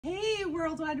Hey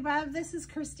World Wide Web, this is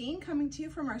Christine coming to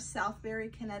you from our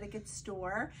Southbury, Connecticut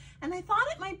store. And I thought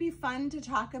it might be fun to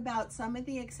talk about some of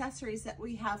the accessories that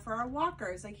we have for our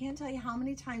walkers. I can't tell you how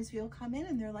many times people come in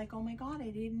and they're like, oh my God,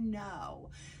 I didn't know.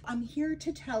 I'm here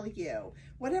to tell you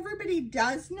what everybody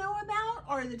does know about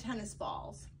are the tennis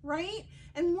balls, right?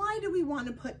 And why do we want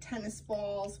to put tennis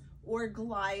balls or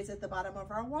glides at the bottom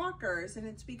of our walkers? And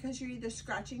it's because you're either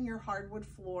scratching your hardwood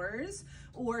floors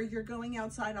or you're going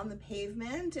outside on the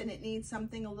pavement and it needs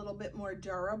something a little bit more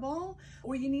durable,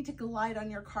 or you need to glide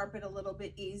on your carpet a little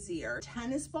bit easier.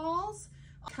 Tennis balls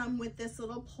come with this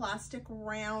little plastic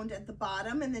round at the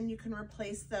bottom, and then you can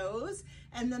replace those.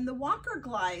 And then the walker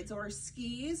glides or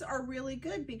skis are really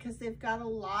good because they've got a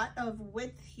lot of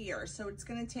width here, so it's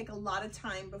going to take a lot of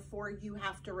time before you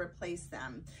have to replace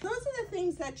them. Those are the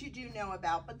things that you do know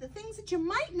about, but the things that you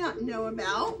might not know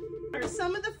about are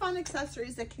some of the fun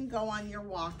accessories that can go on your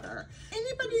walker.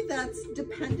 Anybody that's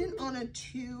dependent on a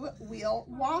two-wheel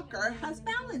walker has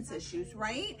balance issues,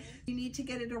 right? You need to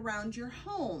get it around your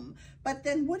home. But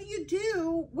then what do you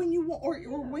do when you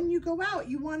when you go out?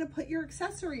 You want to put your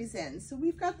accessories in. So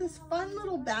we've got this fun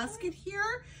little basket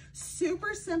here,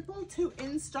 super simple to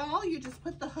install. You just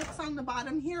put the hooks on the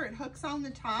bottom here, it hooks on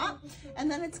the top, and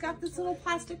then it's got this little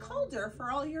plastic holder for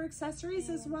all your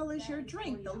accessories as well as your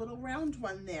drink, the little round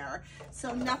one there.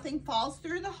 So nothing falls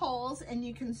through the holes and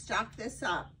you can stock this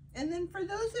up. And then for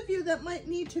those of you that might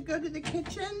need to go to the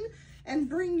kitchen and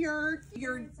bring your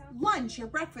lunch, your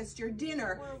breakfast, your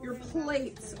dinner, your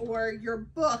plates, or your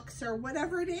books, or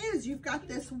whatever it is, you've got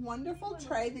this wonderful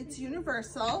tray that's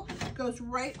universal, goes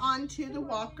right onto the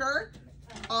walker.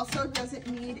 Also doesn't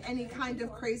need any kind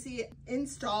of crazy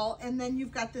install. And then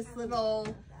you've got this little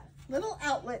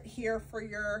outlet here for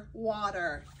your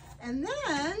water. And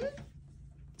then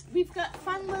we've got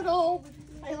fun little,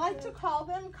 I like to call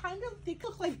them they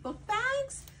look like book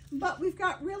bags, but we've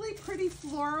got really pretty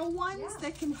floral ones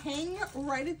that can hang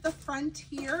right at the front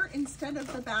here instead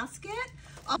of the basket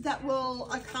that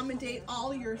will accommodate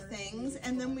all your things.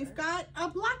 And then we've got a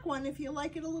black one if you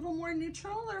like it a little more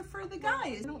neutral, or for the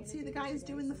guys. I don't see the guys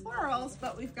doing the florals,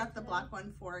 but we've got the black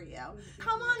one for you.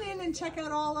 Come on in and check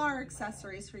out all our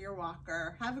accessories for your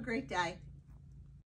walker. Have a great day.